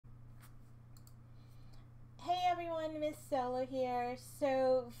everyone, Miss Solo here.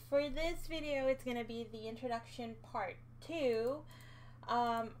 So for this video, it's going to be the introduction part 2.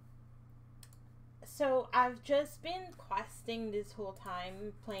 So I've just been questing this whole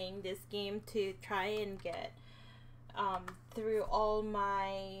time, playing this game to try and get through all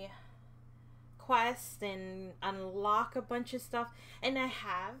my quests and unlock a bunch of stuff. And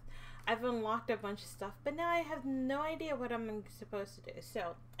I've unlocked a bunch of stuff, but now I have no idea what I'm supposed to do.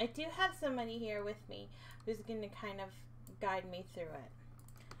 So I do have somebody here with me who's going to kind of guide me through it.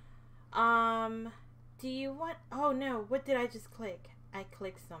 Do you want... Oh no, what did I just click? I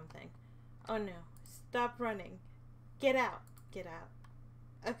clicked something. Oh no, stop running. Get out. Get out.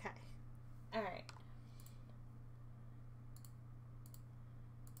 Okay. Alright.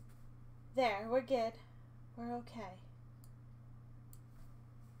 There, we're good. We're okay.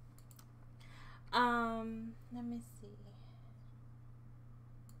 Let me see.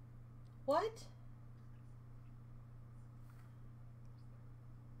 What?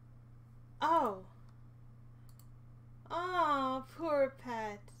 Oh. Oh, poor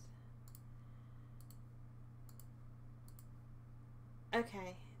pet.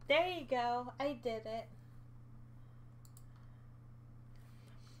 Okay, there you go. I did it.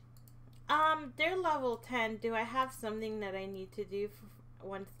 They're level 10. Do I have something that I need to do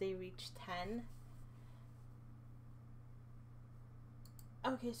once they reach 10?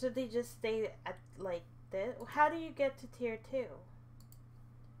 Okay, so they just stay at like this. How do you get to tier 2?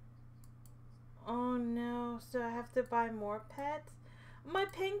 Oh no, so I have to buy more pets? My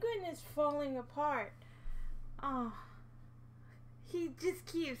penguin is falling apart. Oh, he just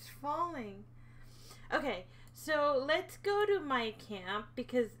keeps falling. Okay, so let's go to my camp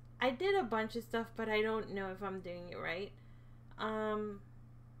because I did a bunch of stuff, but I don't know if I'm doing it right.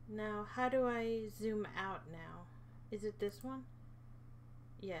 Now, how do I zoom out now? Is it this one?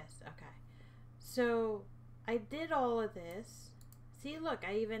 Yes, okay. So, I did all of this. See, look,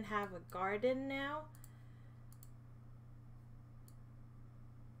 I even have a garden now.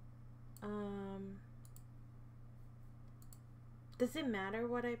 Does it matter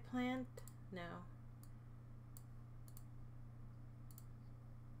what I plant? No.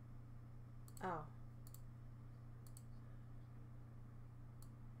 Oh.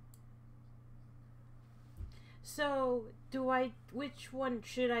 So, which one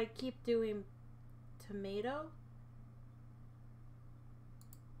should I keep doing? Tomato?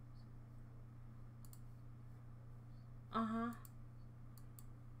 Uh-huh.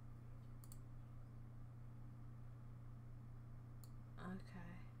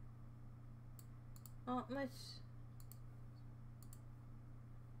 Okay. Oh, let's...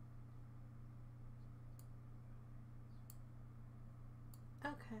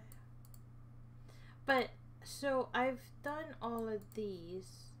 Okay. But, so I've done all of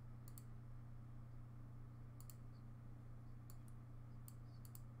these.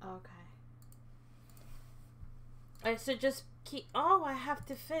 Okay. Alright, so just keep... Oh, I have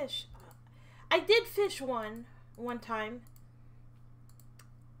to fish. I did fish one time.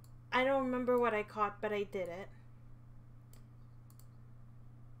 I don't remember what I caught, but I did it.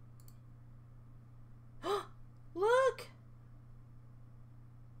 Look!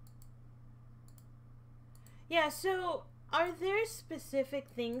 Yeah, so are there specific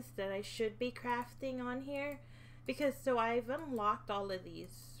things that I should be crafting on here? Because, so I've unlocked all of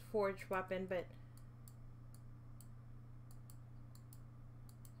these forged weapon, but...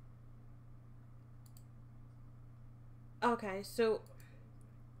 Okay, so...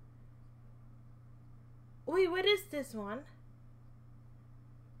 Wait, what is this one?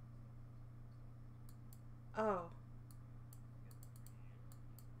 Oh.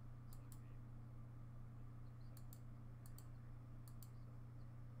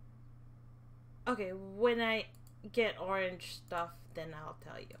 Okay, when I get orange stuff, then I'll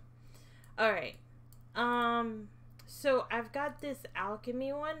tell you. Alright. So I've got this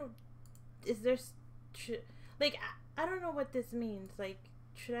alchemy one. Is there... Like, I don't know what this means. Like,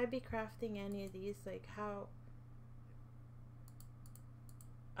 should I be crafting any of these? Like, how...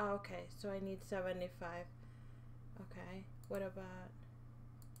 Oh, okay, so I need 75. Okay, what about...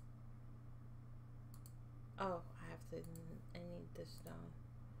 Oh, I have to... I need the stone.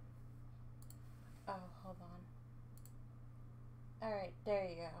 Oh, hold on. Alright, there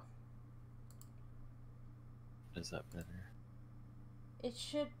you go. Is that better? It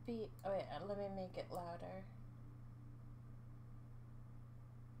should be... Oh, wait, let me make it louder.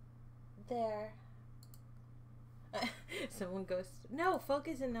 There. Someone goes, no,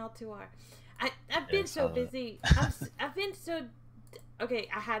 focus in L2R. I've been so busy. I've been so... Okay,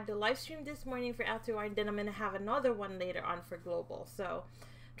 I had the live stream this morning for L2R, and then I'm going to have another one later on for Global. So,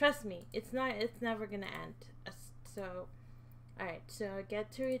 trust me, it's never going to end. So, alright, so I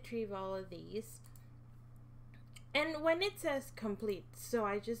get to retrieve all of these. And when it says complete, so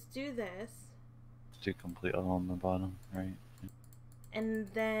I just do this. Do complete all on the bottom, right? And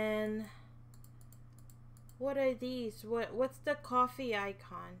then, what are these? What's the coffee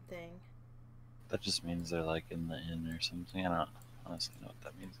icon thing? That just means they're like in the inn or something. I don't honestly know what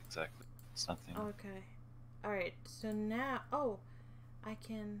that means exactly. It's nothing. Okay. Alright, so now, oh, I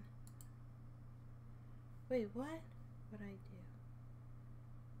can, wait, what? What'd I do?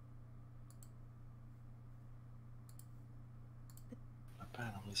 What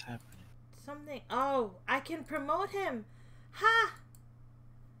battle is happening? Something, oh, I can promote him! Ha!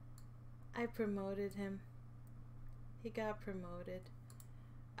 I promoted him. He got promoted.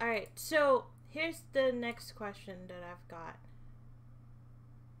 Alright, so here's the next question that I've got.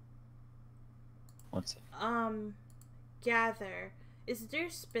 What's it? Gather. Is there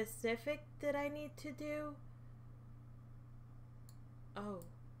specific that I need to do? Oh,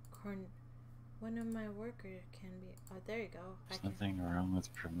 one of my workers can be. Oh, there you go. There's nothing wrong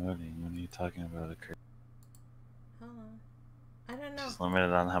with promoting. When are you talking about a curse? Hold on. I don't know. She's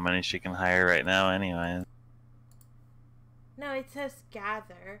limited on how many she can hire right now, anyway. No, it says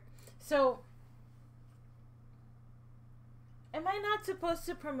gather. So, am I not supposed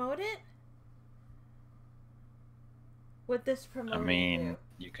to promote it? What this promoting I mean, do?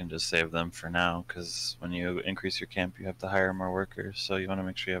 you can just save them for now, because when you increase your camp, you have to hire more workers. So you want to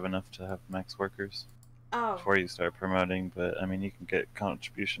make sure you have enough to have max workers before you start promoting. But I mean, you can get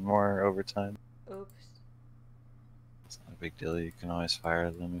contribution more over time. Oops. It's not a big deal. You can always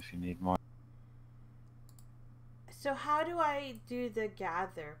fire them if you need more. So how do I do the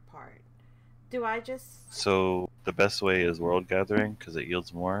gather part? Do I just... So the best way is world gathering, because it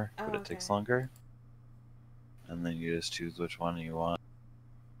yields more, but it takes longer. And then you just choose which one you want.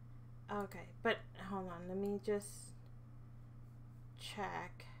 Okay, but hold on, let me just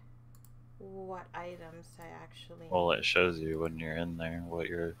check what items I actually need. Well, it shows you when you're in there what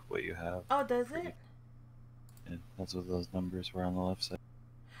you have. Oh, does it? Yeah, that's what those numbers were on the left side.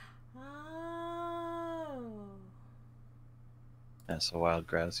 Oh. Yeah, so wild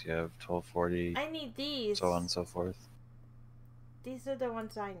grass you have 1240. I need these. So on and so forth. These are the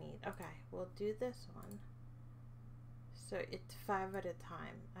ones I need. Okay, we'll do this one. So it's 5 at a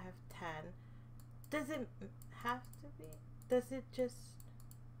time. I have 10. Does it have to be? Does it just...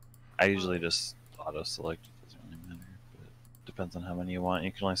 I usually just auto-select. It doesn't really matter. But it depends on how many you want.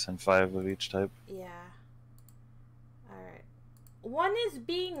 You can only send 5 of each type. Yeah. Alright. One is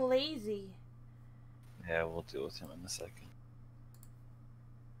being lazy. Yeah, we'll deal with him in a second.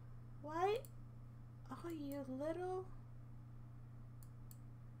 Why? Oh, you little...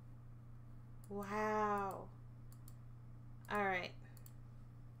 Wow. Alright.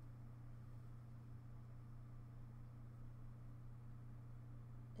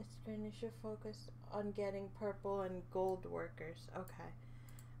 Let's finish your focus on getting purple and gold workers. Okay.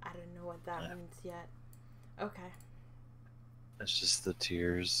 I don't know what that means yet. Okay. It's just the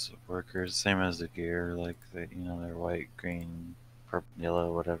tiers of workers, same as the gear, like they're white, green, purple,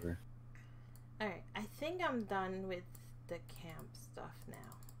 yellow, whatever. Alright, I think I'm done with the camp stuff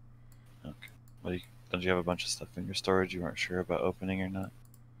now. Okay. Well, don't you have a bunch of stuff in your storage you weren't sure about opening or not?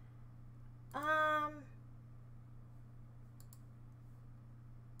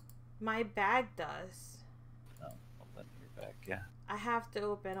 My bag does. Oh, well then your bag, yeah. I have to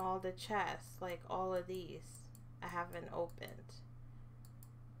open all the chests, like all of these. I haven't opened.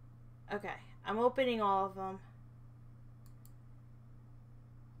 Okay, I'm opening all of them.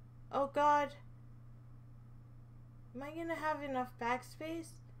 Oh god. Am I gonna have enough backspace?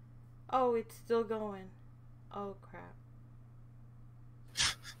 Oh, it's still going. Oh crap.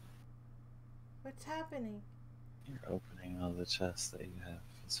 What's happening? You're opening all the chests that you have.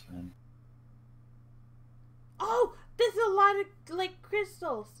 It's fine. Oh! There's a lot of, like,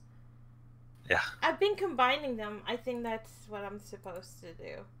 crystals. Yeah. I've been combining them. I think that's what I'm supposed to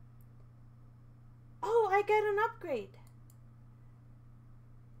do. Oh, I get an upgrade.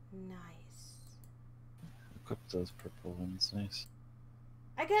 Nice. Equip those purple ones. Nice.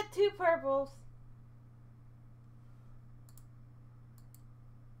 I get 2 purples.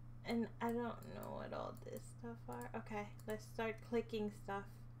 And I don't know what all this stuff are. Okay, let's start clicking stuff.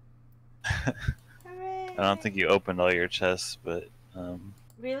 Hooray! I don't think you opened all your chests, but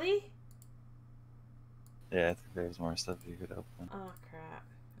Really? yeah, I think there's more stuff you could open. Oh crap.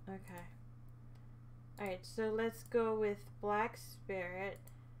 Okay. Alright, so let's go with Black Spirit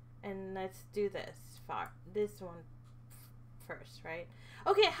and let's do this one first, right?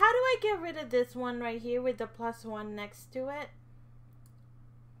 Okay, how do I get rid of this one right here with the +1 next to it?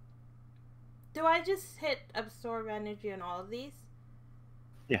 Do I just hit absorb energy on all of these?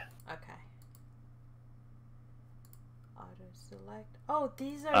 Yeah. Okay. Auto select. Oh,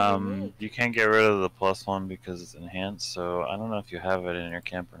 these are unique. You can't get rid of the +1 because it's enhanced, so I don't know if you have it in your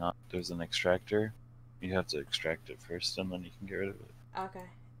camp or not. There's an extractor. You have to extract it first, and then you can get rid of it. Okay.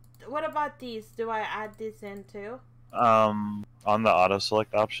 What about these? Do I add these in too? On the auto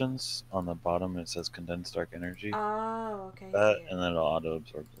select options, on the bottom it says condensed dark energy. Oh, okay. That, and then it'll auto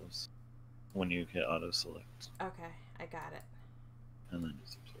absorb those when you hit auto select. Okay, I got it. And then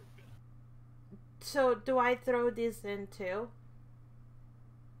just absorb it. So, do I throw these in too?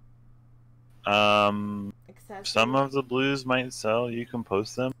 Some of the blues might sell. You can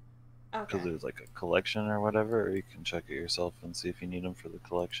post them. Okay. Because there's like a collection or whatever, or you can check it yourself and see if you need them for the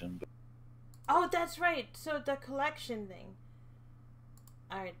collection. But... Oh, that's right. So the collection thing.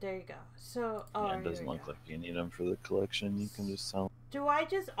 Alright, there you go. So, yeah, it doesn't look like you need them for the collection. You can just sell them. Do I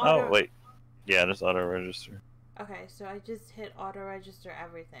just auto... Oh, wait. Yeah, just auto register. Okay, so I just hit auto register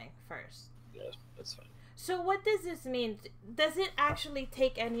everything first. Yeah, that's fine. So what does this mean? Does it actually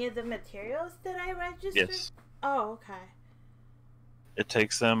take any of the materials that I registered? Yes. Oh, okay. It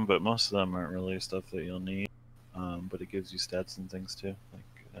takes them, but most of them aren't really stuff that you'll need. But it gives you stats and things too, like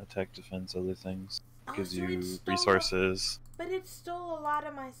attack, defense, other things. It gives you resources. But it stole a lot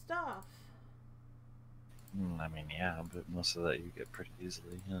of my stuff. I mean, yeah, but most of that you get pretty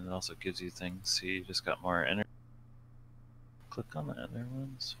easily. And it also gives you things. See, you just got more energy. Click on the other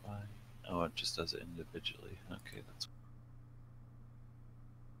ones. Why? Oh, it just does it individually. Okay, that's...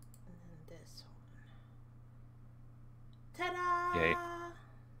 And then this one. Ta-da! Yay.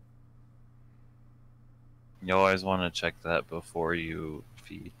 You always want to check that before you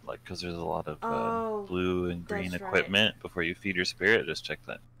feed, like, because there's a lot of blue and green equipment. Right. Before you feed your spirit, just check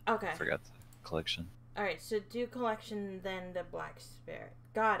that. Okay. I forgot the collection. Alright, so do collection, then the black spirit.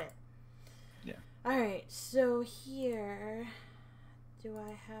 Got it. Yeah. Alright, so here, do I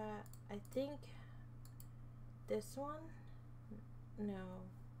have, I think, this one? No.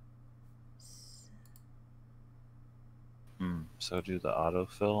 So do the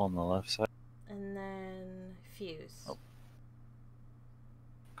autofill on the left side. And then fuse. Oh.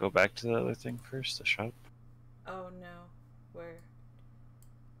 Go back to the other thing first, the shop. Oh no. Where?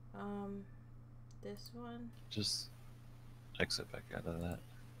 This one? Just exit back out of that.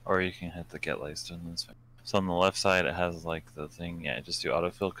 Or you can hit the get light stone. So on the left side it has like the thing, yeah, just do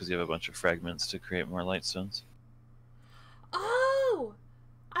autofill because you have a bunch of fragments to create more light stones. Oh!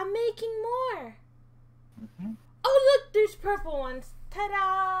 I'm making more! Oh look, there's purple ones.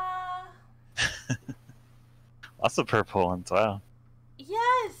 Ta-da! Lots of purple ones, wow.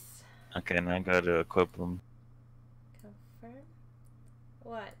 Yes! Okay, now go to equip them. Confirm?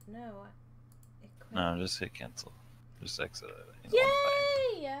 What? No. Equip. No, just hit cancel. Just exit it.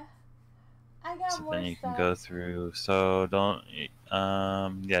 Yay! I got more stuff. So then you can go through. So don't,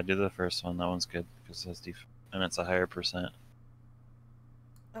 yeah, do the first one. That one's good because it has defense and it's a higher %.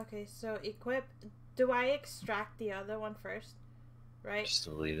 Okay, so equip. Do I extract the other one first? Right? Just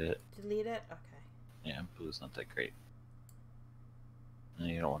delete it. Delete it? Okay. Yeah, blue's not that great. And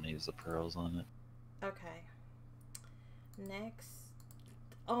you don't want to use the pearls on it. Okay. Next.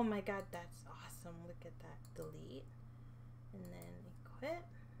 Oh my god, that's awesome. Look at that. Delete. And then equip.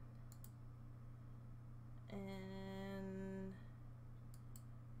 And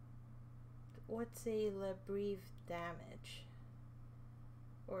what's a le brief damage?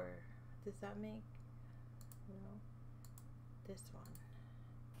 Or does that make no? This one.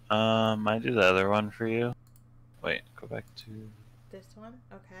 I do the other one for you. Wait, go back to this one.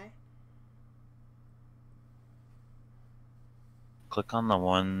 Okay. Click on the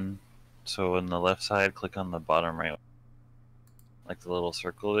one. So on the left side, click on the bottom right, like the little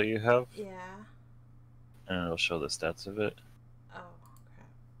circle that you have. Yeah. And it'll show the stats of it. Oh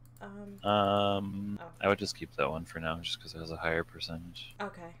crap. I would just keep that one for now, just because it has a higher percentage.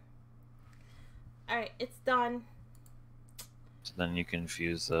 Okay. All right, it's done. So then you can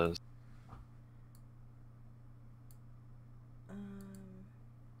fuse those.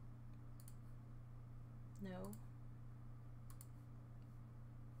 No.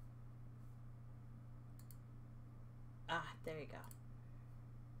 Ah, there you go.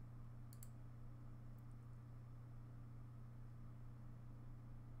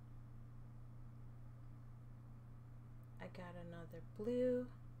 I got another blue.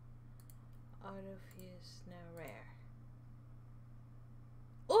 Autofuse now rare.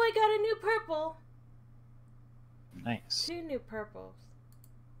 Oh, I got a new purple. Nice. 2 new purples.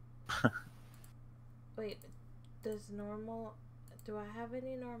 Wait, does normal... Do I have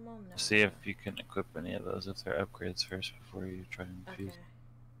any normal? No. See if you can equip any of those if they're upgrades first before you try and fuse. Okay.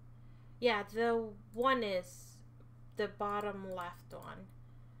 Yeah, the one is the bottom left one.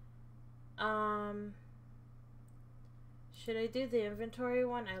 Should I do the inventory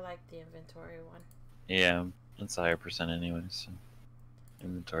one? I like the inventory one. Yeah, it's a higher percent anyway, so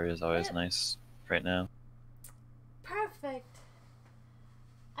inventory is always nice right now. Perfect.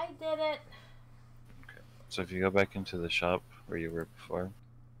 I did it. Okay. So if you go back into the shop where you were before,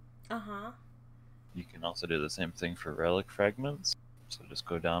 you can also do the same thing for relic fragments. So just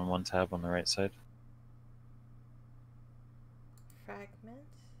go down one tab on the right side.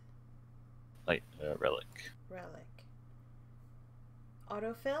 Fragments? Like relic. Relic.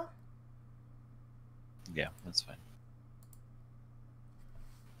 Autofill? Yeah, that's fine.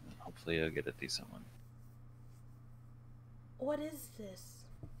 And hopefully you'll get a decent one. What is this?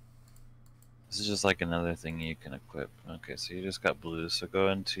 This is just like another thing you can equip. Okay, so you just got blue, so go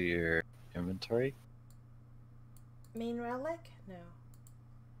into your inventory. Main relic? No.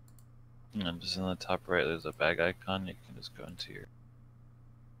 And just in the top right, there's a bag icon. You can just go into your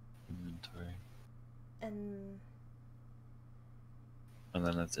inventory. And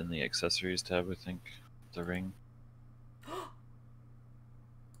then it's in the accessories tab, I think. The ring.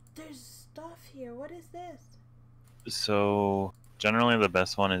 There's stuff here. What is this? So, generally the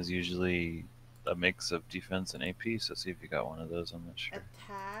best one is usually a mix of defense and AP, so see if you got one of those, I'm not sure.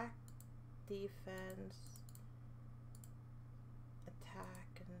 Attack, defense,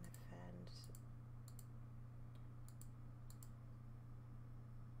 attack, and defense.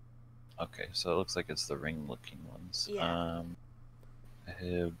 Okay, so it looks like it's the ring looking ones. Yeah. A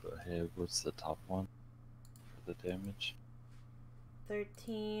hib, what's the top one for the damage?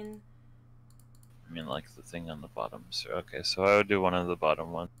 13. I mean, like the thing on the bottom. So, okay, so I would do one of the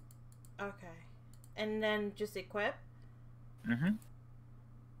bottom ones. Okay. And then just equip? Mm-hmm.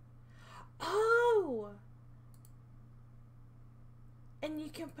 Oh! And you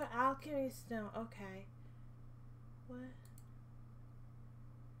can put alchemy stone. Okay. What?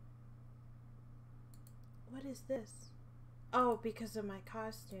 What is this? Oh, because of my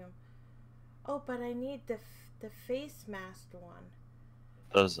costume. Oh, but I need the face mask one.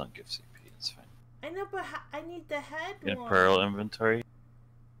 Those don't give CP, it's fine. I know, but I need the head in one. Pearl inventory?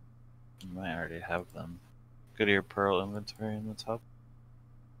 You might already have them. Go to your Pearl inventory in the top.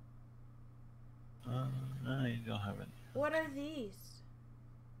 No, you don't have any. What are these?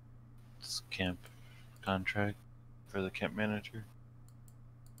 It's camp contract for the camp manager.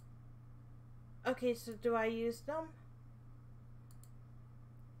 Okay, so do I use them?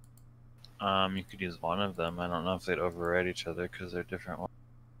 You could use one of them. I don't know if they'd override each other because they're different ones.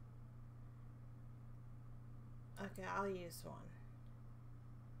 Okay, I'll use one.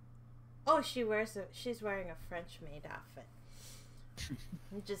 Oh, she's wearing a French maid outfit.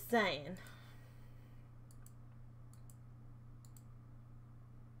 I'm just saying.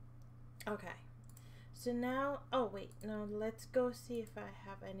 Okay. So now, oh wait, no, let's go see if I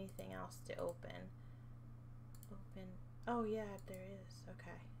have anything else to open. Oh yeah, there is.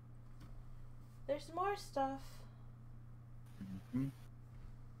 Okay. There's more stuff. Mm-hmm.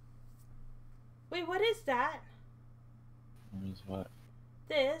 Wait, what is that? What is what?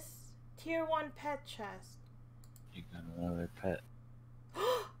 This tier 1 pet chest. You got another pet.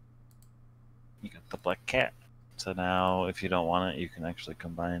 You got the black cat. So now, if you don't want it, you can actually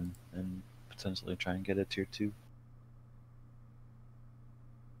combine and potentially try and get a tier 2.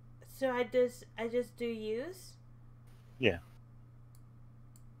 So I just do use? Yeah.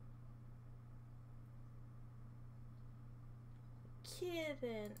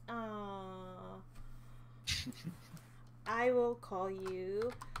 Kitten. Aww. I will call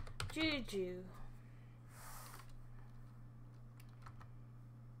you Juju.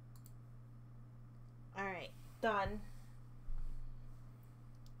 Alright, done.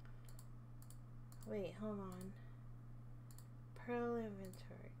 Wait, hold on. Pearl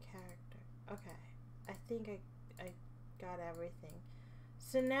inventory, character. Okay, I think I got everything.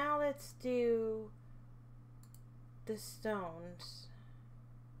 So now let's do the stones.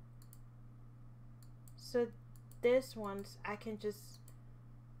 So this one's I can just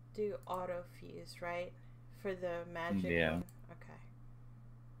do auto fuse, right? For the magic one? Okay.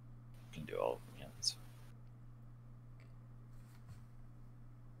 You can do all of them, yeah, that's fine.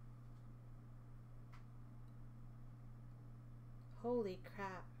 Holy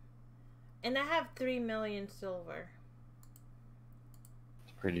crap. And I have 3 million silver.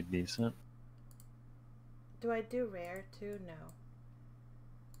 It's pretty decent. Do I do rare too? No.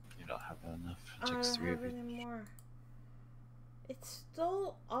 You don't have enough. I don't have any more. It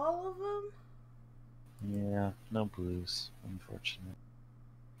stole all of them? Yeah, no blues, unfortunate.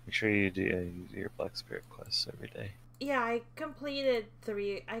 Make sure you do your Black Spirit quests every day. Yeah, I completed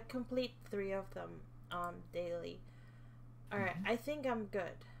 3. I complete 3 of them daily. Alright, I think I'm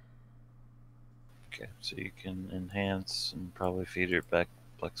good. Okay, so you can enhance and probably feed your black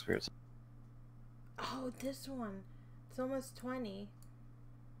spirits. Oh, this one. It's almost 20.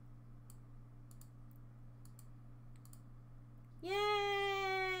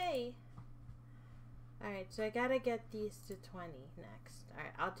 Yay! Alright, so I gotta get these to 20 next.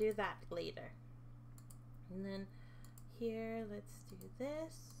 Alright, I'll do that later. And then here, let's do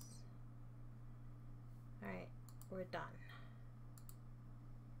this. Alright, we're done.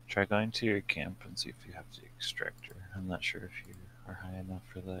 Try going to your camp and see if you have the extractor. I'm not sure if you are high enough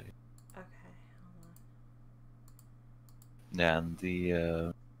for that. Okay, hold on. Yeah, and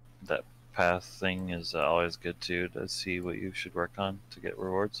the that path thing is always good too to see what you should work on to get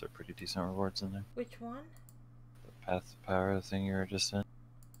rewards. There are pretty decent rewards in there. Which one? The path to power thing you were just in.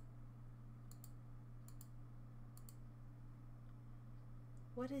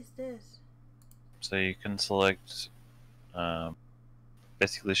 What is this? So you can select.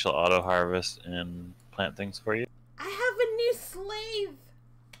 Basically, she'll auto harvest and plant things for you. I have a new slave.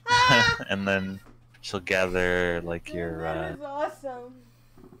 Ah! And then she'll gather like your. That is awesome.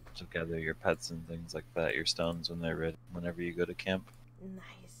 She'll gather your pets and things like that. Your stones when they're ready. Whenever you go to camp.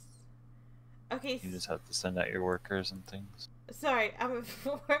 Nice. Okay. You just have to send out your workers and things. Sorry,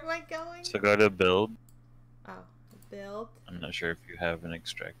 where am I going? So go to build. Oh, build. I'm not sure if you have an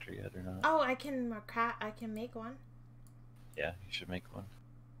extractor yet or not. Oh, I can make one. Yeah, you should make one.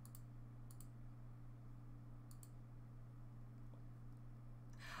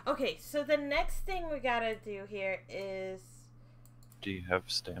 Okay, so the next thing we gotta do here is... Do you have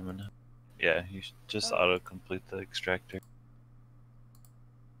stamina? Yeah, you should just auto-complete the extractor.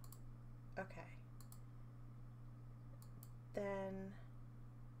 Okay. Then...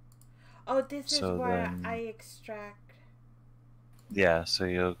 Oh, this is where I extract... Yeah, so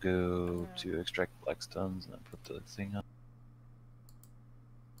you'll go to extract black stones and then put the thing on.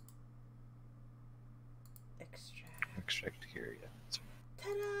 Extract here, yeah.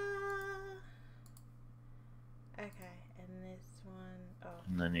 Ta-da! Okay, and this one... Oh.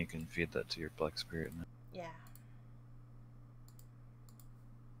 And then you can feed that to your black spirit. Yeah.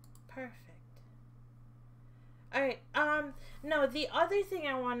 Perfect. Alright, no, the other thing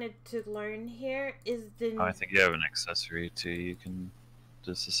I wanted to learn here is the... Oh, I think you have an accessory too you can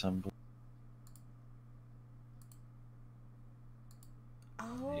disassemble.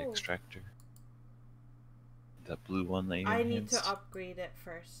 Oh. The extractor. That blue one that you I need to upgrade it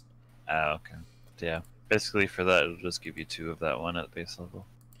first. Ah, okay. Yeah. Basically for that, it'll just give you 2 of that one at base level.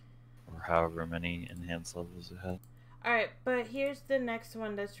 Or however many enhanced levels it has. Alright, but here's the next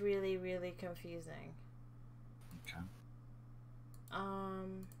one that's really, really confusing. Okay.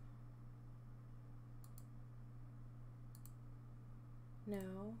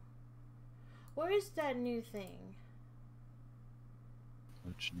 No. Where is that new thing?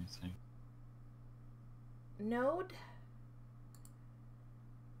 Which new thing? Node?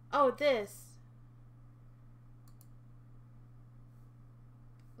 Oh, this.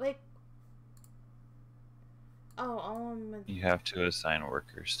 Like... Oh, You have to assign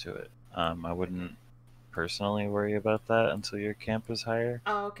workers to it. I wouldn't personally worry about that until your camp is higher.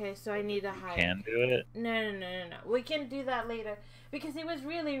 Oh, okay, so I need to hire. You can do it. No. We can do that later. Because it was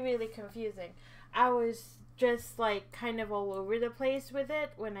really, really confusing. I was just, like, kind of all over the place with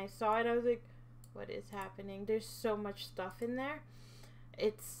it. When I saw it, I was like, what is happening? There's so much stuff in there.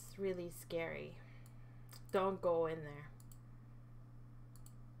 It's really scary. Don't go in there.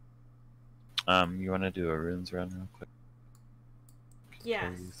 You want to do a runes run real quick?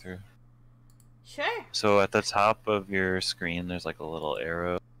 Yes. Sure. So at the top of your screen, there's like a little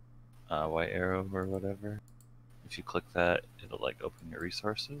arrow, white arrow or whatever. If you click that, it'll like open your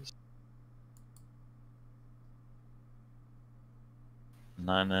resources.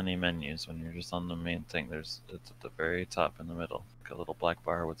 Not in any menus. When you're just on the main thing, it's at the very top in the middle, like a little black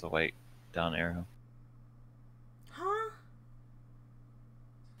bar with a white down arrow. Huh?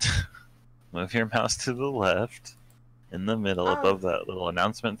 Move your mouse to the left, in the middle, above that little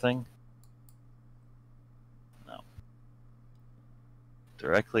announcement thing. No.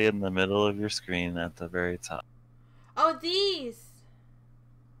 Directly in the middle of your screen at the very top. Oh, these!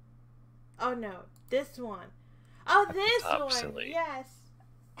 Oh no, this one. Oh, at this top, one! Silly. Yes!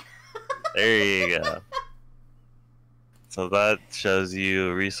 There you go. So that shows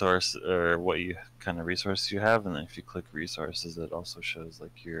you resource, or what you kind of resources you have, and then if you click resources, it also shows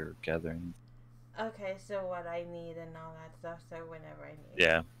like you're gathering. Okay, so what I need and all that stuff, so whenever I need.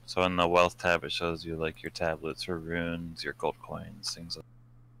 Yeah, so in the wealth tab, it shows you like your tablets or runes, your gold coins, things like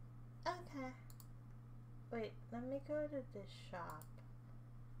that. Okay. Wait, let me go to this shop.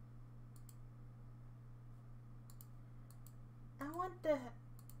 I want the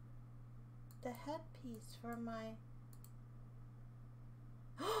headpiece for my...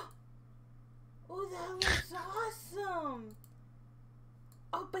 Oh, that looks awesome!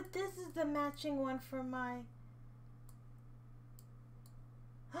 Oh, but this is the matching one for my...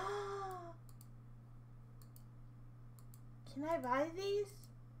 Can I buy these?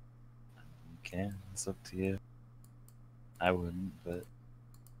 You can. It's up to you. I wouldn't, but...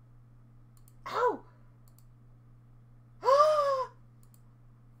 Ow!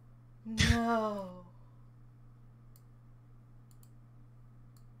 No.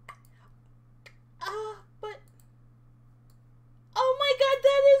 But... Oh my god,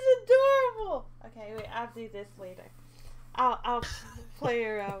 that is adorable! Okay, wait, I'll do this later. I'll play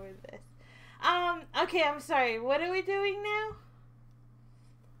around with this. Okay, I'm sorry. What are we doing now?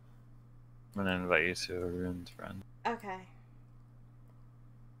 I'm gonna invite you to a ruined friend. Okay.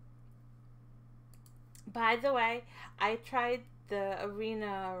 By the way, I tried the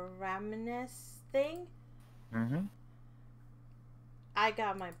Arena Rameness thing. Mm-hmm. I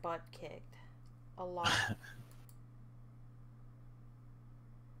got my butt kicked. A lot.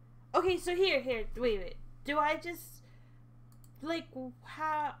 Okay, so here. Wait. Do I just... Like,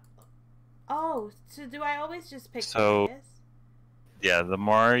 how... Oh, so do I always just pick the highest? Yeah, the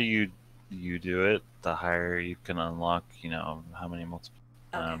more you do it, the higher you can unlock, you know, how many multiple...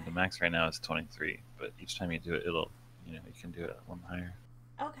 Okay. The max right now is 23, but each time you do it, it'll, you know, you can do it one higher.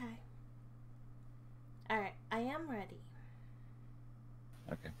 Okay. Alright, I am ready.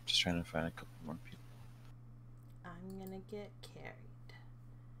 Okay, just trying to find a couple more people. I'm gonna get carried.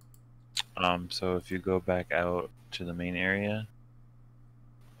 So if you go back out to the main area,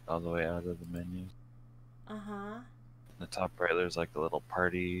 all the way out of the menu. Uh-huh. In the top right, there's like a little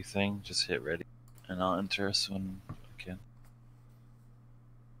party thing. Just hit ready, and I'll enter us when I can.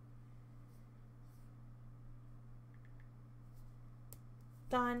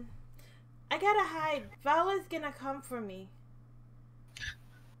 Done. I gotta hide. Vala's gonna come for me.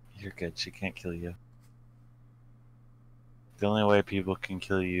 You're good. She can't kill you. The only way people can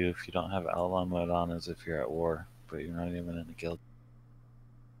kill you if you don't have outlaw mode on is if you're at war, but you're not even in a guild.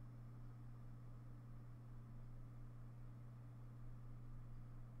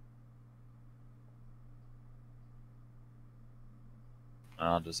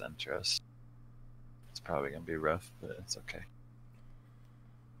 I'll just enter us. It's probably gonna be rough, but it's okay.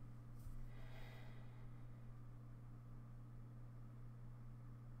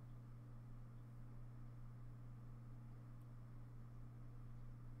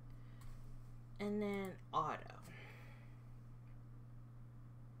 And then auto.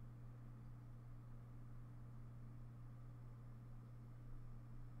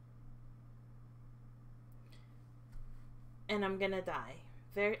 And I'm gonna die.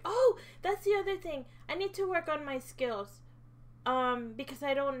 Oh, that's the other thing. I need to work on my skills. Because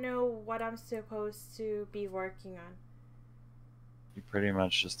I don't know what I'm supposed to be working on. You pretty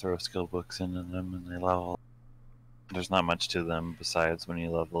much just throw skill books into them and they level. There's not much to them besides when you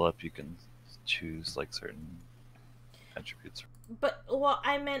level up, you can choose like certain attributes. But, well,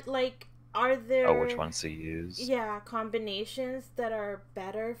 I meant like, are there... Oh, which ones to use? Yeah, combinations that are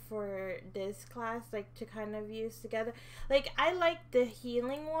better for this class, like to kind of use together. Like, I like the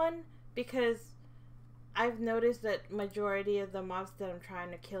healing one because I've noticed that majority of the mobs that I'm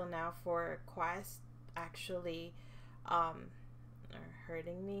trying to kill now for quest actually are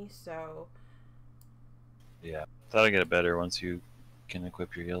hurting me, so... Yeah, that'll get better once you can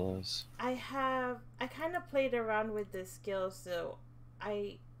equip your yellows. I kind of played around with the skills, so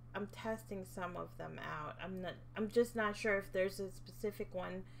I'm testing some of them out. I'm just not sure if there's a specific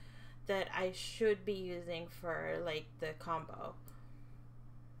one that I should be using for like the combo.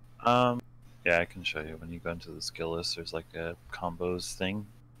 Yeah, I can show you. When you go into the skill list, there's like a combos thing.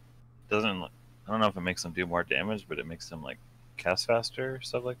 I don't know if it makes them do more damage, but it makes them like cast faster,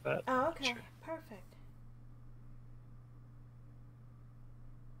 stuff like that. Oh, okay. Sure. Perfect.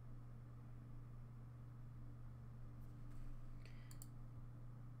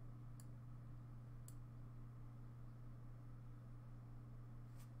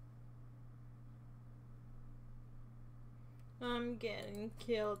 I'm getting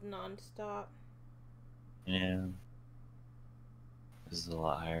killed nonstop. Yeah. This is a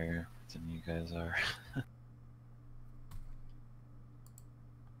lot higher than you guys are.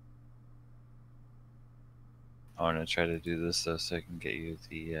 I want to try to do this though so I can get you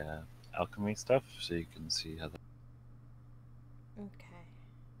the alchemy stuff so you can see how Okay.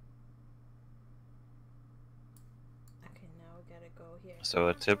 Okay, now we gotta go here. So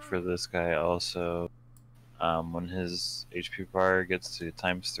a tip for this guy also when his HP bar gets to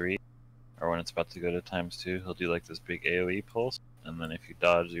 ×3, or when it's about to go to ×2, he'll do like this big AoE pulse, and then if you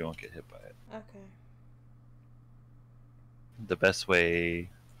dodge, you won't get hit by it. Okay. The best way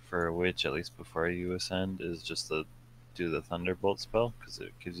for Witch, at least before you ascend, is just to do the Thunderbolt spell, because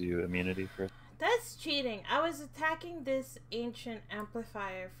it gives you immunity for it. That's cheating. I was attacking this ancient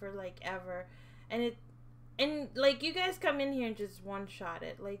amplifier for like ever, and like you guys come in here and just one-shot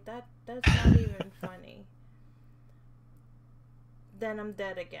it. Like that's not even funny. Then I'm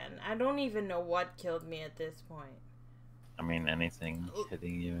dead again. I don't even know what killed me at this point. I mean, anything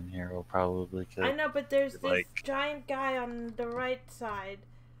hitting you in here will probably kill you. I know, but there's this giant guy on the right side.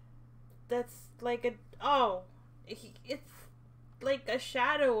 That's like a... Oh! It's like a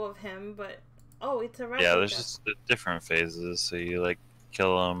shadow of him, but... Oh, it's a replica. Yeah, there's just different phases. So you, like,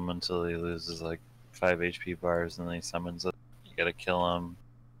 kill him until he loses, like, 5 HP bars, and then he summons it. You gotta kill him.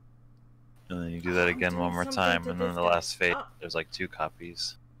 And then you do that again one more time, and then the last phase, there's like 2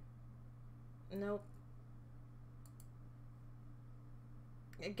 copies. Nope.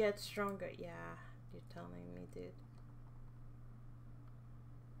 It gets stronger. Yeah, you're telling me, dude.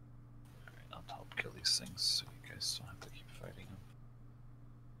 Alright, I'll help kill these things so you guys don't have to keep fighting them.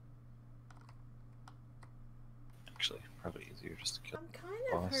 Actually, probably easier just to kill I'm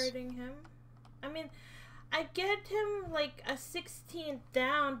kind of hurting him. I mean... I get him like a 16th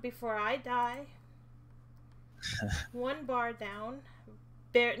down before I die. 1 bar down.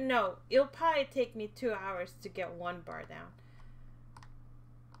 No, it'll probably take me 2 hours to get 1 bar down.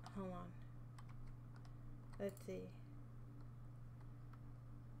 Hold on. Let's see.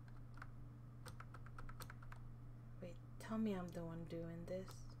 Wait, tell me I'm the one doing this.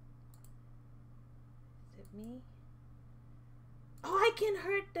 Is it me? Oh, I can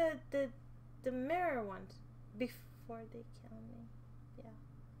hurt the mirror ones before they kill me. Yeah.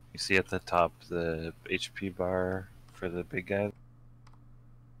 You see at the top the HP bar for the big guy?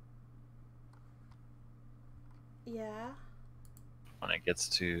 Yeah. When it gets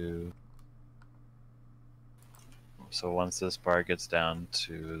to... So once this bar gets down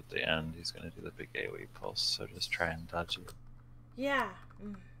to the end, he's going to do the big AoE pulse, so just try and dodge it. Yeah.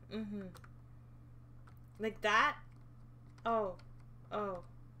 Mm-hmm. Like that? Oh. Oh.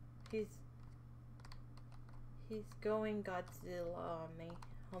 He's going Godzilla on me.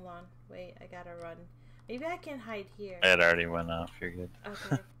 Hold on. Wait, I gotta run. Maybe I can hide here. It already went off. You're good.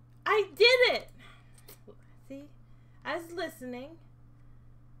 Okay. I did it! See? I was listening.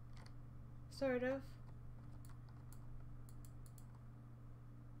 Sort of.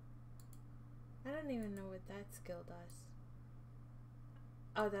 I don't even know what that skill does.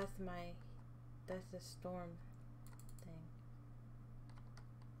 Oh, that's the storm thing.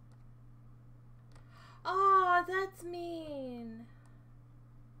 Oh, that's mean.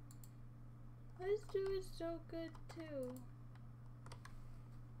 This dude is so good too.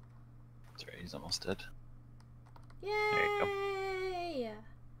 That's right, he's almost dead. Yay! There you go.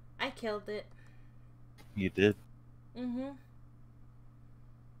 I killed it. You did? Mm-hmm.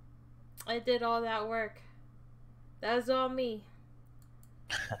 I did all that work. That was all me.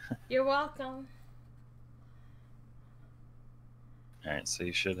 You're welcome. Alright, so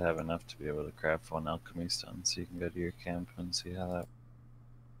you should have enough to be able to craft 1 alchemy stone, so you can go to your camp and see how that...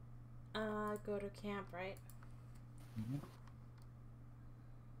 Go to camp, right? Mm-hmm.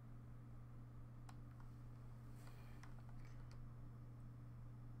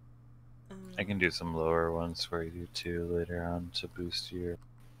 I can do some lower ones for you too later on to boost your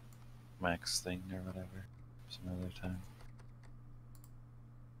max thing or whatever some other time.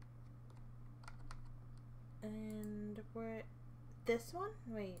 And where... This one?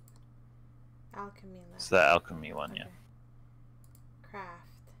 Wait. Alchemy left. It's the alchemy one, okay. Yeah. Craft.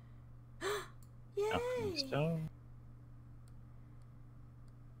 Yay! Alchemy stone.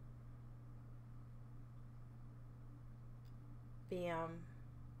 Bam.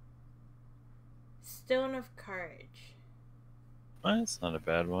 Stone of Courage. Well, it's not a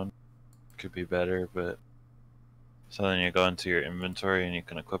bad one. Could be better, but... So then you go into your inventory and you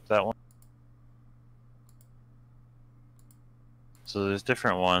can equip that one. So there's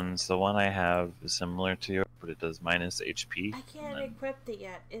different ones. The one I have is similar to yours, but it does minus HP. I can't equip it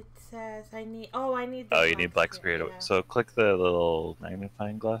yet. It says I need... Oh, I need the Oh, you need Black Spirit. Yeah. So click the little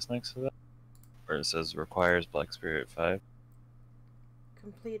magnifying glass next to that, where it says requires Black Spirit 5.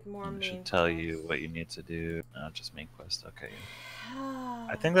 Complete more and it main should tell quest. you what you need to do. No, just main quest. Okay.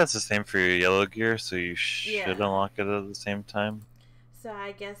 I think that's the same for your yellow gear, so you should unlock it at the same time. So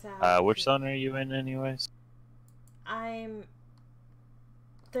I guess I have which zone are you in anyways? I'm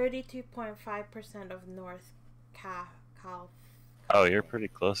 32.5% of North Cal. Oh, you're pretty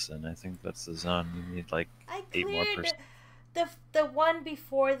close then. I think that's the zone. You need like I 8 more cleared the one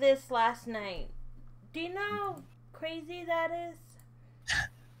before this last night. Do you know how crazy that is?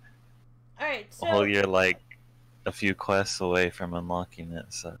 Alright, so... Well, you're like a few quests away from unlocking it,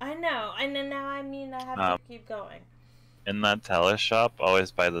 so... I know, and then now I mean I have to keep going. In that Talus shop,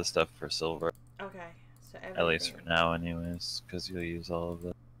 always buy the stuff for silver. Okay, so everything... At least for now anyways, because you'll use all of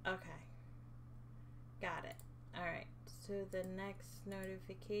it. Okay. Got it. Alright, so the next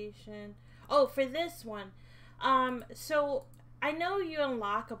notification... Oh, for this one, so I know you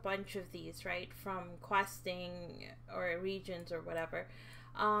unlock a bunch of these, right, from questing or regions or whatever.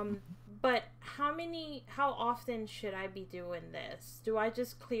 But how often should I be doing this? Do I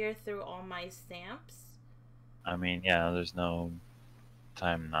just clear through all my stamps? I mean, yeah, there's no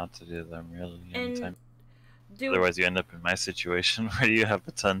time not to do them, really. And otherwise you end up in my situation where you have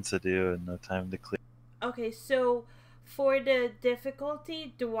a ton to do and no time to clear. Okay, so for the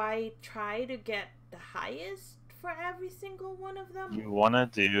difficulty, do I try to get the highest for every single one of them? You want to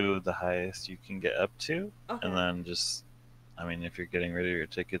do the highest you can get up to, okay. And then just, I mean, if you're getting rid of your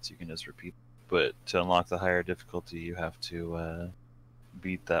tickets, you can just repeat. But to unlock the higher difficulty, you have to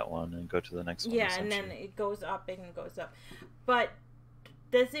beat that one and go to the next one. Yeah, and then it goes up and goes up. But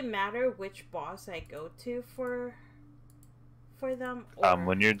does it matter which boss I go to for them? Or...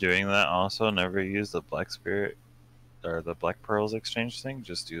 when you're doing that, also never use the Black Spirit or the Black Pearls exchange thing.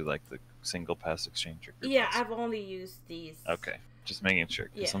 Just do like the single pass exchange. Yeah, I've only used these. Okay, just making sure,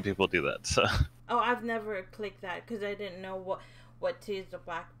 because some people do that. So. Oh, I've never clicked that because I didn't know what to use the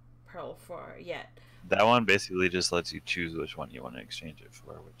Black Pearl for yet. That one basically just lets you choose which one you want to exchange it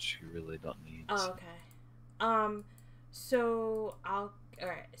for, which you really don't need. Oh, okay. So I'll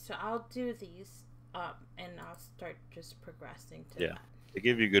do these, and I'll start just progressing to that. They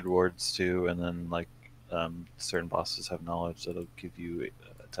give you good wards too, and then like certain bosses have knowledge that'll give you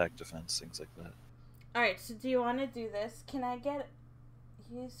attack, defense, things like that. All right. So do you want to do this? Can I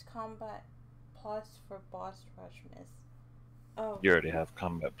use combat plus for boss rush miss? Oh. You already have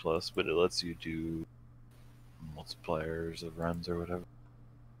combat plus, but it lets you do multipliers of runs or whatever.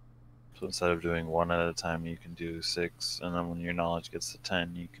 So instead of doing 1 at a time, you can do 6, and then when your knowledge gets to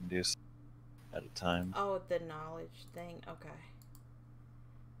 10, you can do 6 at a time. Oh, the knowledge thing. Okay.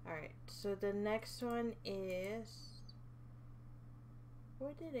 Alright, so the next one is...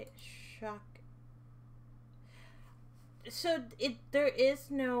 Where did it shock? So there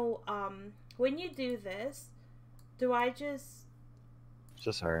is no... When you do this, do I just... It's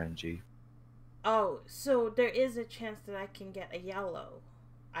just RNG. Oh, so there is a chance that I can get a yellow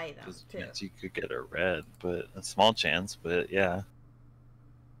item There's too. A chance you could get a red, but a small chance, but yeah.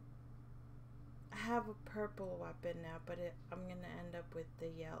 I have a purple weapon now, but I'm gonna end up with the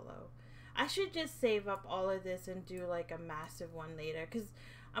yellow. I should just save up all of this and do like a massive one later, because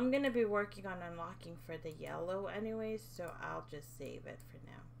I'm gonna be working on unlocking for the yellow anyways, so I'll just save it for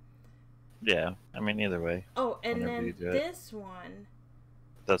now. Yeah, I mean either way. Oh, and then this one...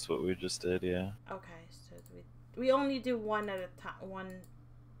 That's what we just did, yeah. Okay, so we only do one at a time. One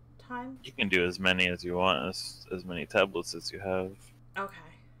time. You can do as many as you want, as many tablets as you have. Okay.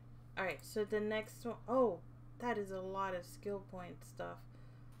 All right. So the next one. Oh, that is a lot of skill point stuff.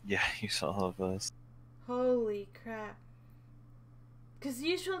 Yeah, you saw all of us. Holy crap! Because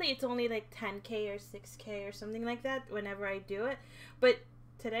usually it's only like 10k or 6k or something like that whenever I do it, but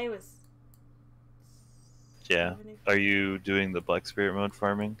today was. Yeah. Are you doing the Black Spirit mode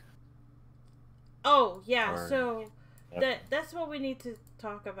farming? Oh, yeah. So that's what we need to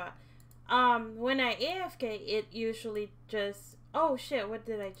talk about. When I AFK, it usually just... Oh, shit. What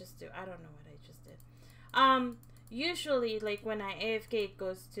did I just do? I don't know what I just did. Usually, like, when I AFK, it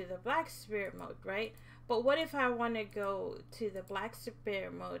goes to the Black Spirit mode, right? But what if I want to go to the Black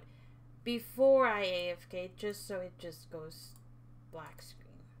Spirit mode before I AFK, just so it just goes black screen?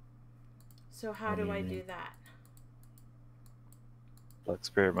 So how do I do that? Black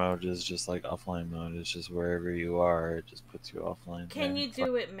Spirit mode is just like offline mode. It's just wherever you are, it just puts you offline. Can you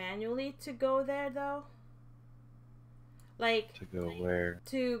do it manually to go there, though? Like... To go where?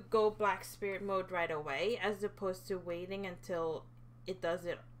 To go Black Spirit mode right away, as opposed to waiting until it does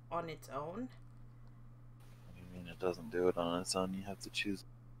it on its own? What do you mean it doesn't do it on its own? You have to choose.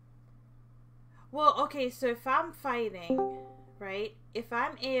 Well, okay, so if I'm fighting, right? If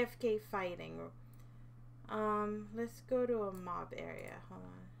I'm AFK fighting... let's go to a mob area. Hold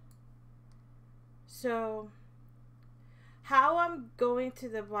on. So, how I'm going to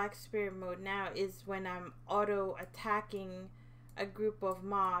the Black Spirit mode now is when I'm auto-attacking a group of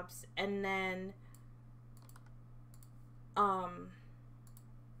mobs, and then, I'll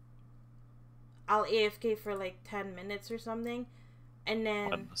AFK for like 10 minutes or something, And then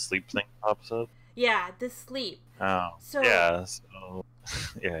when the sleep thing pops up. Yeah, the sleep. Oh, so yeah. So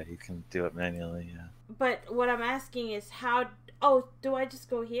yeah, you can do it manually. Yeah. But what I'm asking is how. Oh, do I just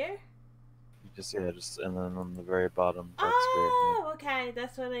go here? You just and then on the very bottom, that's where. Oh, okay,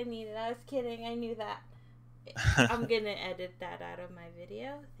 that's what I needed. I was kidding. I knew that. I'm gonna edit that out of my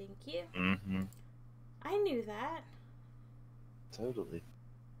video. Thank you. Mm-hmm. I knew that. Totally.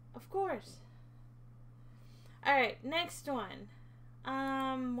 Of course. Alright, next one.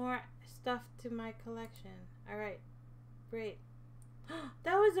 More stuff to my collection. Alright. Great.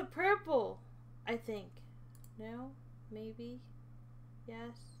 That was a purple, I think. No? Maybe?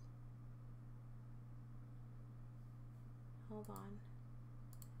 Yes? Hold on.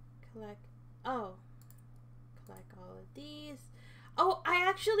 Collect. Oh. Collect all of these. Oh, I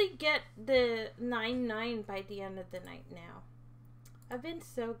actually get the 9/9 by the end of the night now. I've been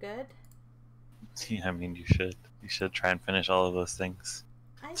so good. Yeah, I mean, you should. You should try and finish all of those things.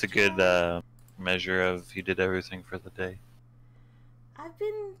 It's a good measure of you did everything for the day. I've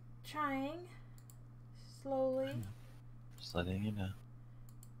been trying. Slowly. Yeah. Just letting you know.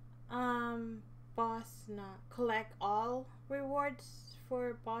 Collect all rewards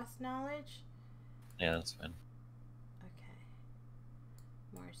for boss knowledge. Yeah, that's fine. Okay.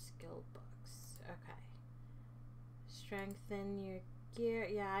 More skill books. Okay. Strengthen your gear.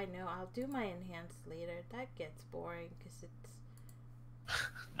 Yeah, I know. I'll do my enhanced later. That gets boring because it's...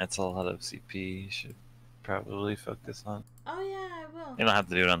 That's a lot of CP you should probably focus on. Oh, yeah, I will. You don't have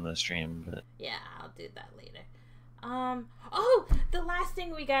to do it on the stream, but... Yeah, I'll do that later. Oh! The last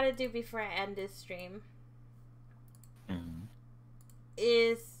thing we gotta do before I end this stream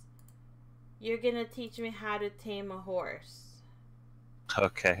is you're gonna teach me how to tame a horse.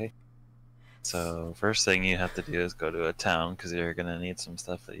 Okay. So, first thing you have to do is go to a town, because you're gonna need some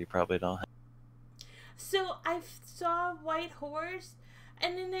stuff that you probably don't have. So, I saw a white horse,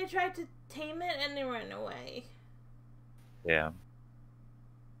 and then they tried to tame it, and they ran away. Yeah.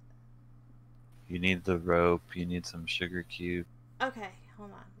 You need the rope, you need some sugar cube. Okay,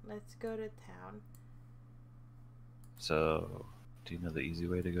 hold on. Let's go to town. So, do you know the easy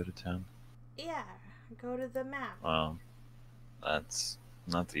way to go to town? Yeah, go to the map. Well, that's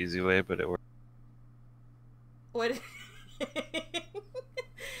not the easy way, but it works. What?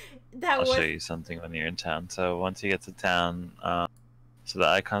 I'll show you something when you're in town. So once you get to town, so the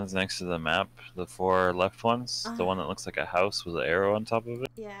icons next to the map, the 4 left ones, the one that looks like a house with an arrow on top of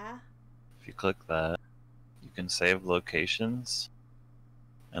it. Yeah. If you click that, you can save locations,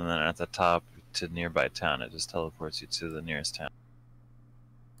 and then at the top to nearby town, it just teleports you to the nearest town.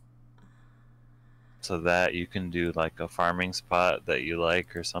 So that you can do like a farming spot that you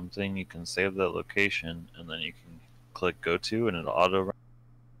like or something, you can save that location, and then you can click go to, and it'll auto run.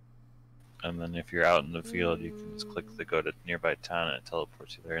 And then if you're out in the field, you can just click the go to nearby town, and it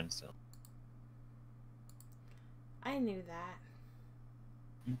teleports you there instantly. I knew that.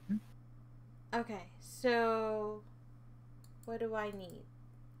 Okay, so what do I need?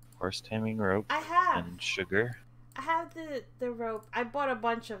 Horse taming rope. I have. And sugar. I have the rope. I bought a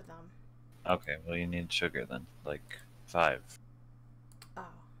bunch of them. Okay, well you need sugar then, like 5. Oh,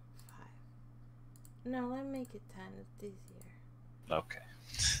 5. No, let me make it 10. It's easier. Okay,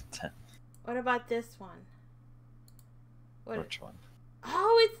 10. What about this one? Which one?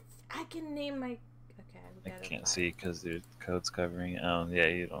 Oh, it's... I can name my... Okay, I can't see because the code's covering it. Oh, yeah,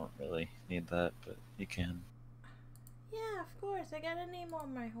 you don't really need that, but you can. Yeah, of course. I gotta name all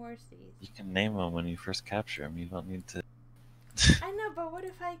my horses. You can name them when you first capture them. You don't need to... I know, but what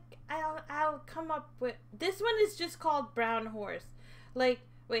if I'll come up with... This one is just called Brown Horse. Like,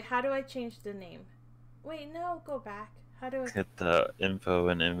 wait, how do I change the name? Wait, no, go back. How do I... Hit the info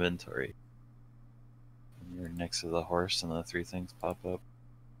and inventory. And you're next to the horse and the 3 things pop up.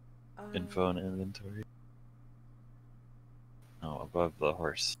 Info and inventory. No, above the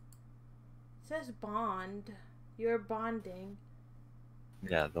horse. It says bond. You're bonding.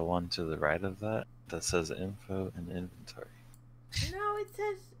 Yeah, the one to the right of that says info and inventory. No, it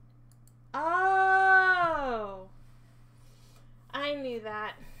says... Oh! I knew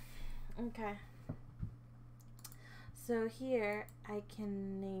that. Okay. So here, I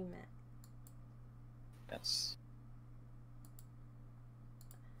can name it. Yes.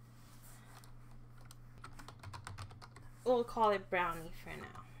 We'll call it Brownie for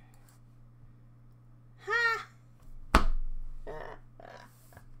now. Ha!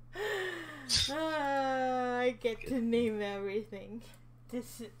 I get to name everything.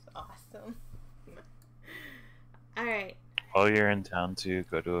 This is awesome. Alright. While you're in town too,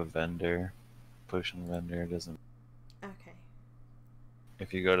 go to a vendor. Potion vendor doesn't... Okay.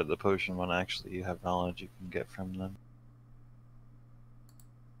 If you go to the potion one, actually, you have knowledge you can get from them.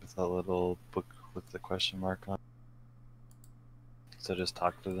 has that little book with the question mark on. So just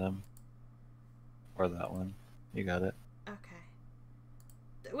talk to them. Or that one. You got it.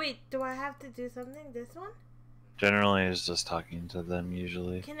 Okay. Wait, do I have to do something? This one? Generally, it's just talking to them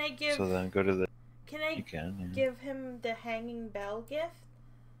usually. Can I give... So then go to the... Can I give him the hanging bell gift?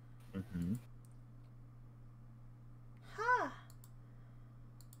 Mm-hmm. Huh.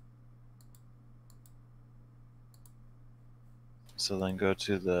 So then go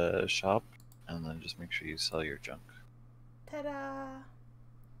to the shop, and then just make sure you sell your junk. Ta-da!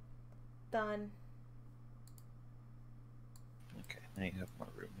 Done. Okay, now you have more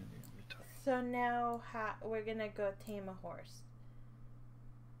room in your inventory. So now we're gonna go tame a horse.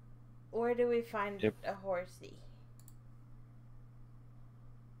 Where do we find a horsey?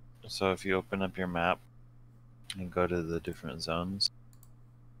 So if you open up your map and go to the different zones,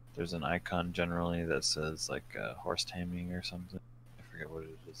 there's an icon generally that says like horse taming or something. I forget what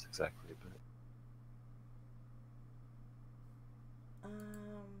it is exactly, but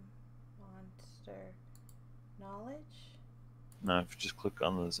monster knowledge. no, if you just click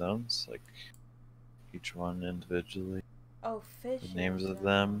on the zones, like each one individually. Oh, fishing. The names of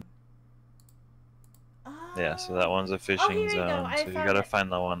them. Oh. Yeah, so that one's a fishing zone. So you gotta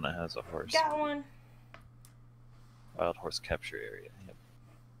find the one that has a horse. Got one. Wild horse capture area. Yep.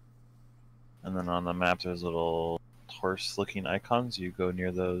 And then on the map, there's little horse-looking icons. You go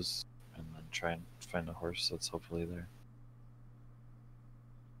near those, and then try and find a horse that's hopefully there.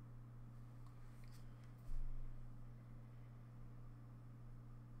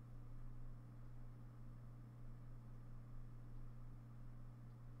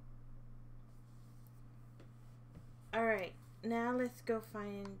 Alright, now let's go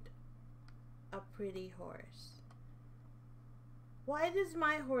find a pretty horse. Why does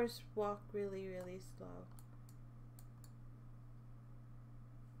my horse walk really, really slow?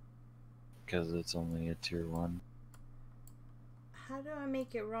 Because it's only a tier 1. How do I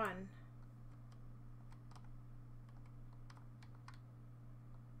make it run?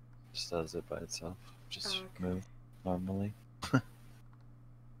 Just does it by itself. Just okay. move normally. So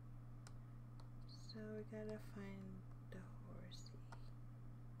we gotta find the horsey.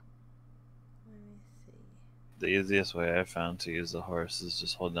 Let me see. The easiest way I found to use the horse is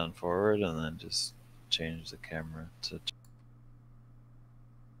just hold down forward and then just change the camera to...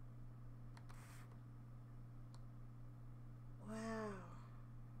 Wow.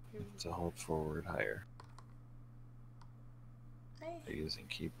 To hold forward higher. Using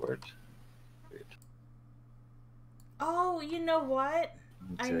keyboard. Weird. Oh, you know what?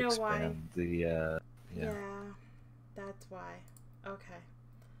 I know why. Yeah, that's why. Okay.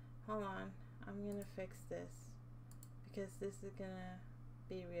 Hold on. I'm gonna fix this. Because this is gonna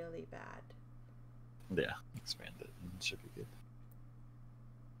be really bad. Yeah, expand it and it should be good.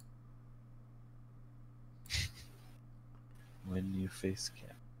 When you face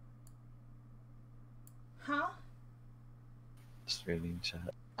cam. Huh? Just reading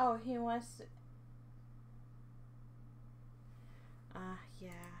chat. Oh, he wants to... yeah.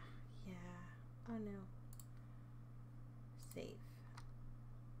 Oh no. Save.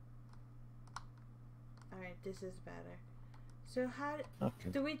 Alright, this is better. So how...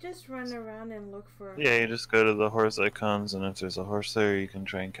 do we just run around and look for... Yeah, you just go to the horse icons, and if there's a horse there, you can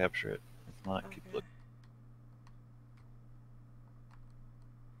try and capture it. If not, keep looking.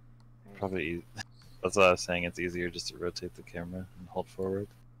 Probably... That's what I was saying, it's easier just to rotate the camera and hold forward.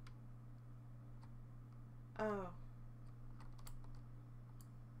 Oh.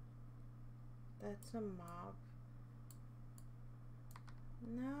 That's a mob.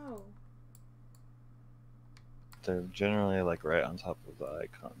 No. They're generally like right on top of the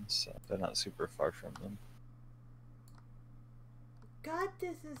icons, so they're not super far from them. God,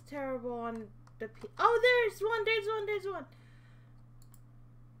 this is terrible on the oh, there's one.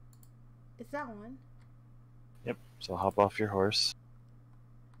 Is that one? Yep, so hop off your horse.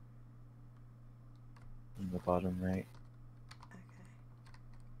 In the bottom right. Okay.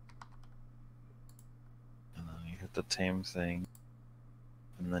 And then you hit the tame thing.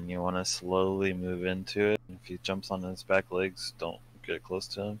 And then you want to slowly move into it. If he jumps on his back legs, don't get close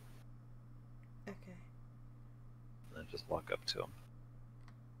to him. Okay. And then just walk up to him.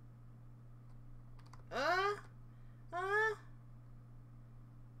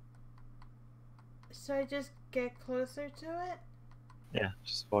 So I just get closer to it? Yeah,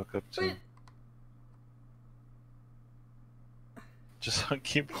 just walk up to him. Just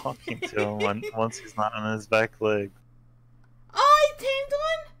keep walking to him once he's not on his back leg. Oh, I tamed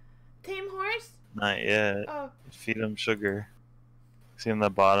one? Tame horse? Not yet. Oh. Feed him sugar. See in the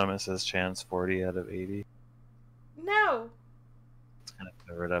bottom it says chance 40 out of 80. No. It's kind of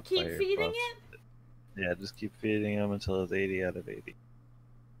covered up keep by your feeding buffs. it? Yeah, just keep feeding them until it's 80 out of 80.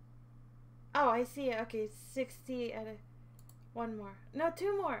 Oh, I see it. Okay, 60 out of... One more. No,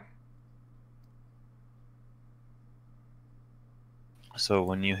 2 more. So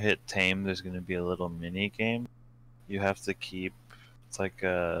when you hit tame, there's going to be a little mini game. You have to keep... It's like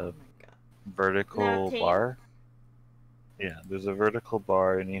a vertical bar. Yeah, there's a vertical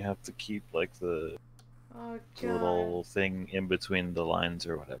bar, and you have to keep like the little thing in between the lines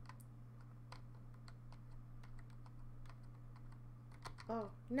or whatever. Oh,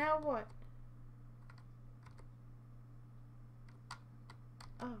 now what?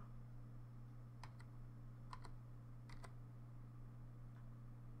 Oh.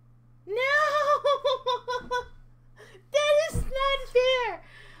 No! That is not fair!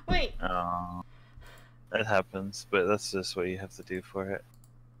 Wait. Oh. It happens, but that's just what you have to do for it.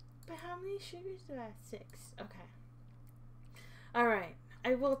 But how many sugars do I have? 6. Okay. Alright.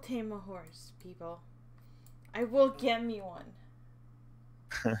 I will tame a horse, people. I will get me one.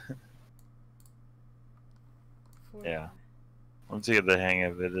 Yeah. Once you get the hang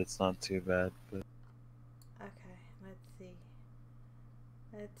of it, it's not too bad. But okay, let's see.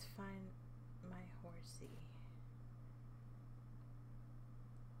 Let's find my horsey.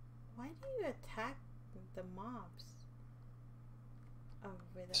 Why do you attack the mobs over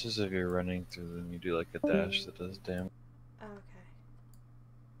there? It's just if you're running through them, you do like a dash that does damage. Okay.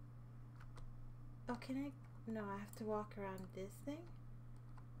 Oh, can I? No, I have to walk around this thing?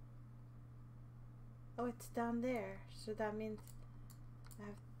 Oh, it's down there. So that means I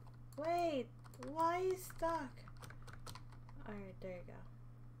have... Wait! Why are you stuck? Alright, there you go.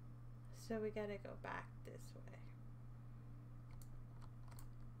 So we gotta go back this way.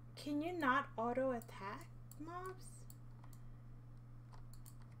 Can you not auto-attack mobs?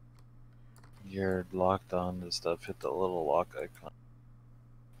 You're locked on to stuff. Hit the little lock icon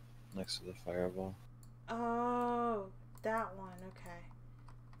next to the fireball. Oh, that one. Okay.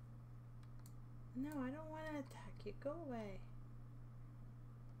 No, I don't want to attack you. Go away.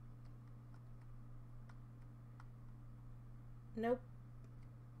 Nope.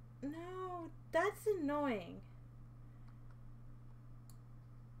 No, that's annoying.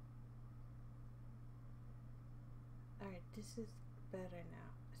 Alright, this is better now.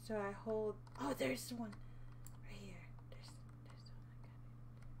 So I hold... Oh, there's one. Right here. There's one.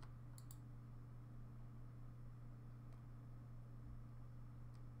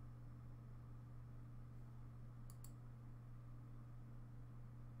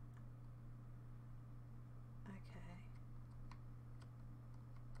 I got it.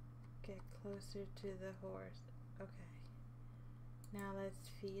 Okay. Get closer to the horse. Okay. Now let's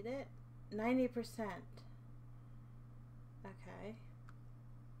feed it. 90%. Okay.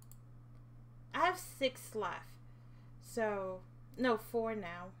 I have 6 left. So, no, 4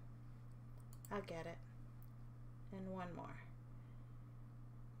 now. I'll get it. And 1 more.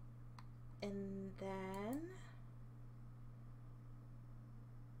 And then...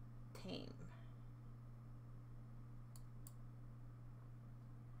 tame.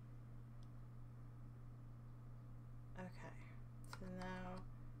 Okay. So now...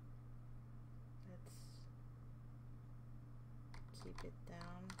 let's keep it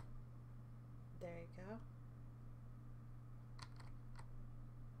down. There you go.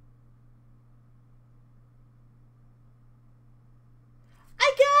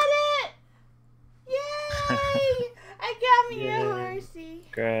 I got it! Yay! I got me a horsey.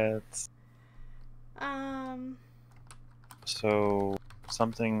 Congrats. So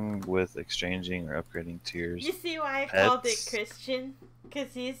something with exchanging or upgrading tiers. You see why I called it Christian?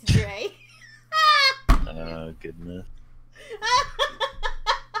 Because he's gray. Oh goodness.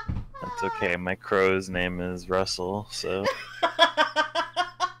 That's okay. My crow's name is Russell, so.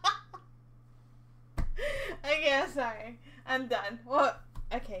 Okay, I'm sorry. I'm done. Well,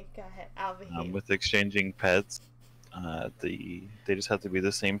 okay, go ahead. I'll behave. With exchanging pets, they just have to be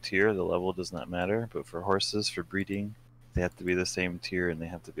the same tier. The level does not matter. But for horses, for breeding, they have to be the same tier and they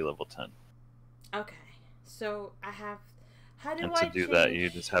have to be level 10. Okay, so I have. How do and I to do that, you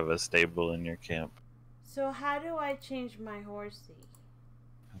just have a stable in your camp. So how do I change my horsey?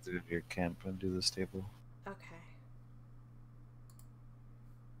 You have to go to your camp and do the stable. Okay.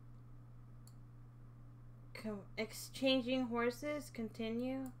 Exchanging horses.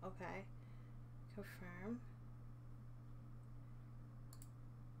 Continue. Okay. Confirm.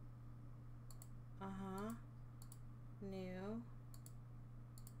 New.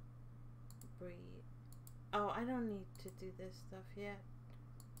 Breed. Oh, I don't need to do this stuff yet.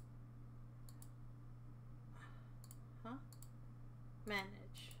 Huh?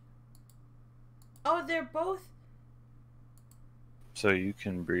 Manage. Oh, they're both... So you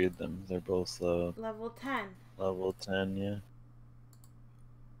can breed them. They're both level 10. Level 10, yeah.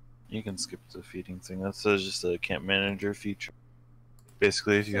 You can skip the feeding thing. That's just a camp manager feature.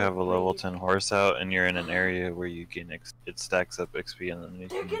 Basically, if you have a level 10 horse out and you're in an area where you gain it stacks up XP, and then you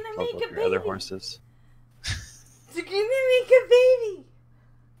They're can gonna level make up a your baby. other horses. They're gonna make a baby.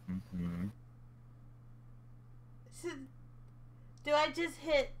 Mm-hmm. So, do I just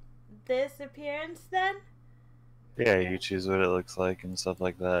hit this appearance then? Yeah, you choose what it looks like and stuff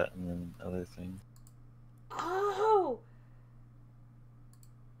like that, and then other things. Oh!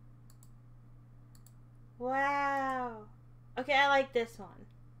 Wow. Okay, I like this one.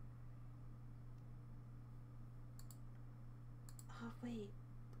 Oh, wait.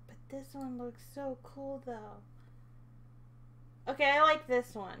 But this one looks so cool, though. Okay, I like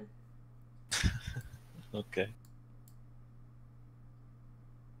this one. Okay.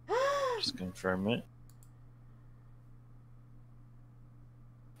 Just confirm it.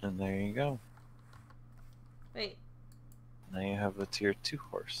 And there you go. Wait. Now you have a tier 2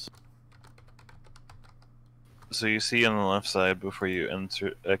 horse. So you see on the left side before you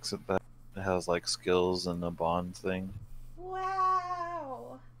exit that, it has like skills and a bond thing.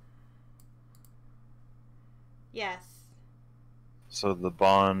 Wow. Yes. So the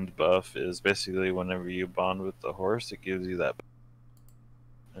bond buff is basically whenever you bond with the horse, it gives you that buff.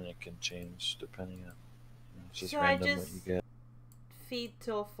 And it can change depending on, it's just so random what you get. Feed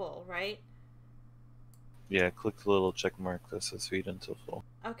till full, right? Yeah, click the little check mark that says feed until full.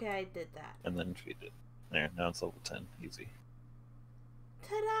 Okay, I did that. And then feed it. There, now it's level 10. Easy.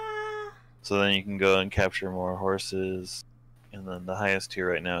 Ta-da! So then you can go and capture more horses. And then the highest tier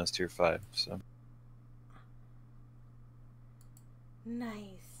right now is tier 5. So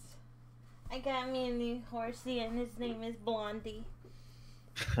nice. I got me a new horsey and his name is Blondie.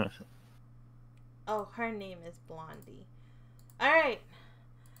 Oh, her name is Blondie. Alright.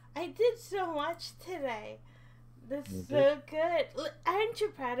 I did so much today. That's so good. Aren't you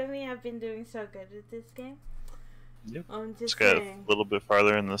proud of me? I've been doing so good at this game. Yep. I'm just got saying. a little bit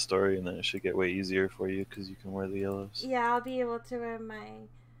farther in the story, and then it should get way easier for you because you can wear the yellows. Yeah, I'll be able to wear my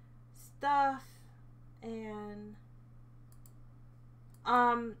stuff. And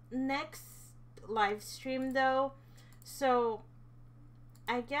next live stream though, so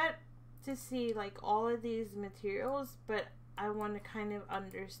I get to see like all of these materials, but I want to kind of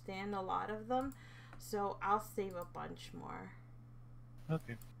understand a lot of them, so I'll save a bunch more.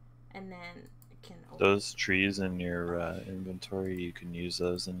 Okay. And then can open those trees in your inventory, you can use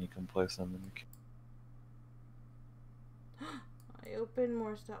those and you can place them in your I open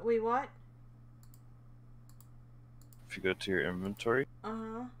more stuff. Wait, what? If you go to your inventory,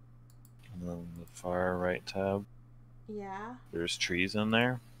 Uh-huh. and then the far right tab, yeah, there's trees in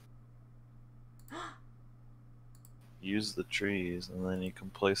there. Use the trees, and then you can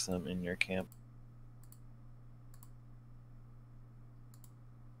place them in your camp.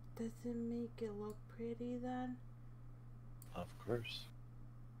 Does it make it look pretty then? Of course.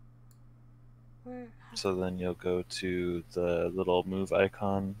 Where? So then you'll go to the little move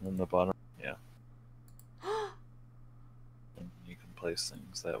icon in the bottom. Yeah. And you can place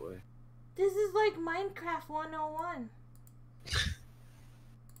things that way. This is like Minecraft 101.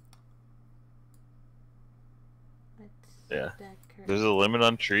 Yeah. There's a limit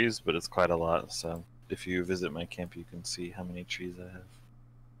on trees, but it's quite a lot. So if you visit my camp, you can see how many trees I have.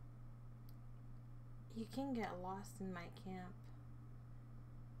 You can get lost in my camp.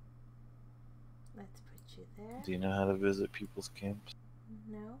 Let's put you there. Do you know how to visit people's camps?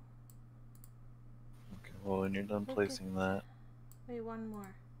 No. Okay, well when you're done placing that... Wait, one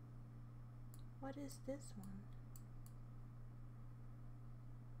more. What is this one?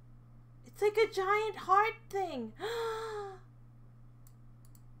 It's like a giant heart thing!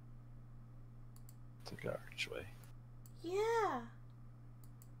 It's like an archway. Yeah.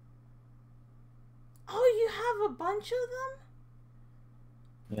 Oh, you have a bunch of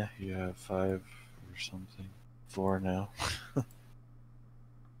them? Yeah, you have 5 or something. 4 now. Oh,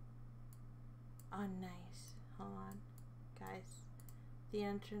 nice. Hold on. Guys. The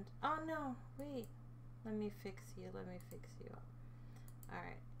entrance. Oh, no. Wait. Let me fix you. Let me fix you up.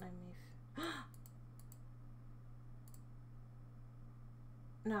 Alright. Let me...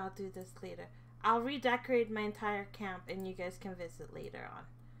 No, I'll do this later. I'll redecorate my entire camp and you guys can visit later on.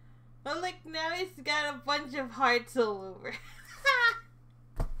 But look, now it's got a bunch of hearts all over.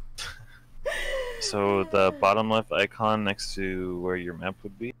 So the bottom left icon next to where your map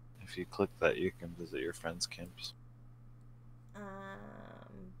would be, if you click that, you can visit your friends' camps.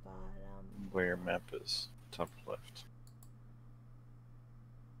 Bottom. Where your map is, top left.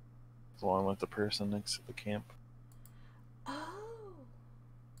 Along with the person next to the camp. Oh.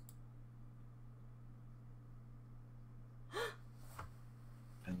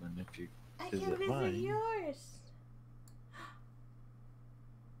 if you I can visit yours.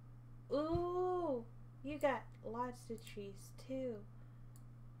 Ooh, you got lots of trees too.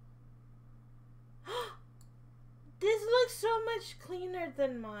 This looks so much cleaner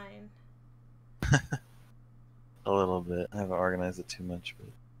than mine. A little bit. I haven't organized it too much,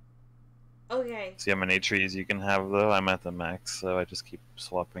 but. Okay. See how many trees you can have, though? I'm at the max, so I just keep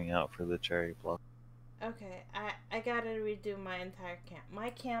swapping out for the cherry block. Okay, I gotta redo my entire camp. My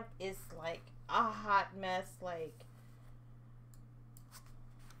camp is like a hot mess, like...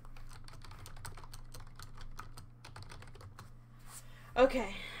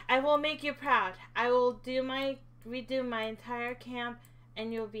 Okay, I will make you proud. I will redo my entire camp,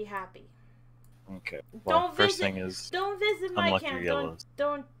 and you'll be happy. Okay. Well, don't first visit, thing is don't visit my camp.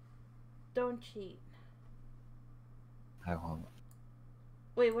 Don't cheat. I won't.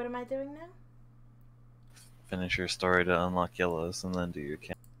 Wait, what am I doing now? Finish your story to unlock yellows, and then do your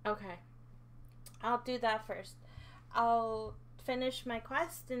camp. Okay. I'll do that first. I'll finish my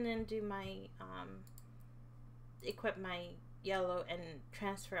quest and then do my equip my yellow and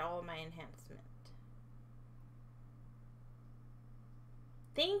transfer all my enhancement.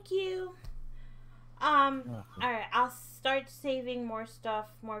 Thank you. Alright, I'll start saving more stuff,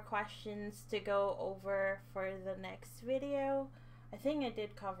 more questions to go over for the next video. I think I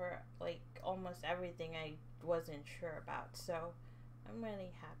did cover like almost everything I wasn't sure about, so I'm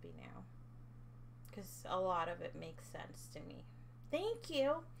really happy now because a lot of it makes sense to me. Thank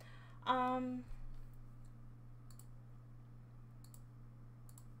you.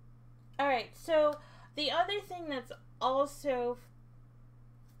 Alright, so the other thing that's also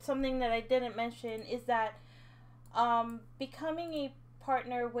something that I didn't mention is that becoming a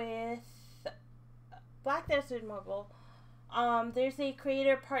partner with Black Desert Mobile, there's a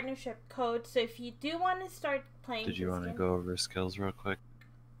creator partnership code, so if you do want to start playing... Did you want to go over skills real quick?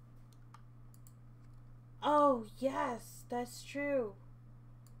 Oh, yes, that's true.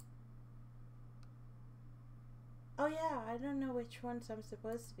 Oh yeah, I don't know which ones I'm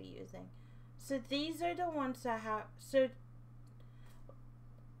supposed to be using. So these are the ones I have, so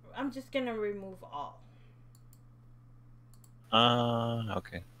I'm just gonna remove all.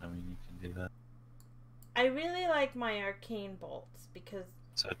 Okay. I mean, you can do that. I really like my arcane bolts because...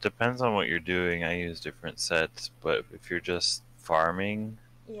 So it depends on what you're doing. I use different sets, but if you're just farming,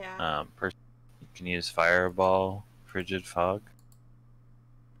 yeah, you can use Fireball, Frigid Fog.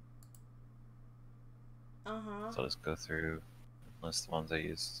 So I'll just go through and list the ones I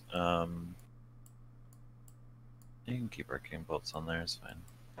use. You can keep arcane bolts on there, it's fine.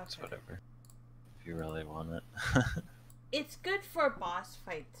 Okay. It's whatever. If you really want it. It's good for boss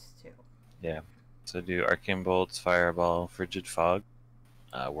fights too. Yeah. So do arcane bolts, Fireball, Frigid Fog,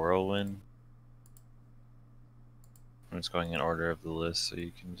 Whirlwind. I'm just going in order of the list so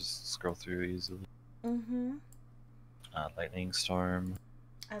you can just scroll through easily. Mm-hmm. Lightning Storm.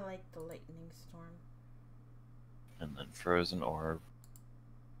 I like the Lightning Storm. And then Frozen Orb.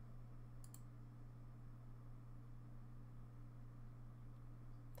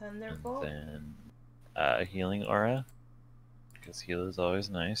 Thunderbolt. And then Healing Aura, because heal is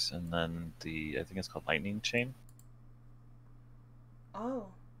always nice. And then I think it's called Lightning Chain. Oh.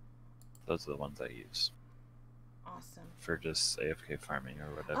 Those are the ones I use. Awesome. For just AFK farming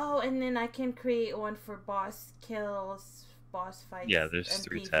or whatever. Oh, and then I can create one for boss kills, boss fights. Yeah, there's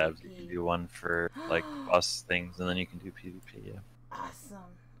 3 PvP. Tabs. You can do one for like boss things, and then you can do PvP. Yeah. Awesome.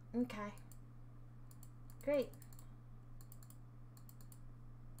 Okay. Great.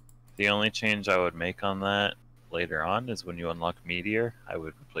 The only change I would make on that later on is when you unlock Meteor, I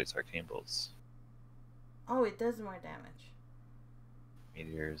would replace Arcane Bolts. Oh, it does more damage.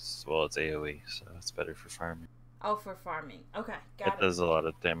 Meteor's, well, it's AoE, so it's better for farming. Oh, for farming. Okay, got it. It does a lot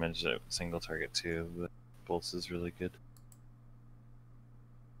of damage at single target too, but Bolts is really good.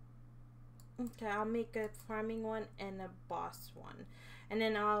 Okay, I'll make a farming one and a boss one. And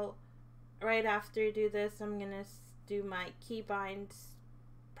then right after I do this, I'm going to do my keybinds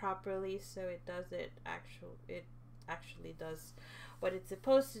properly so it actually does what it's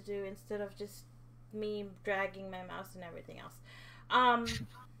supposed to do instead of just me dragging my mouse and everything else.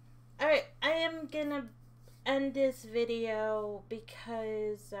 Alright, I am gonna end this video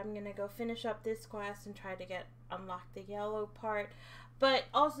because I'm gonna go finish up this quest and try to unlock the yellow part. But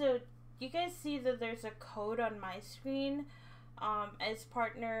also, you guys see that there's a code on my screen as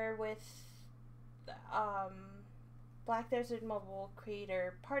partner with Black Desert Mobile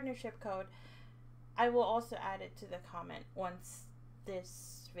Creator Partnership Code. I will also add it to the comment once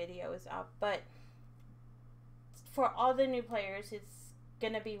this video is up. But for all the new players, it's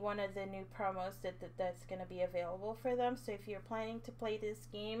gonna be one of the new promos that's gonna be available for them. So if you're planning to play this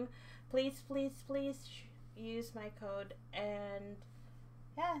game, please use my code. And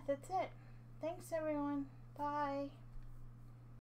yeah, that's it. Thanks everyone.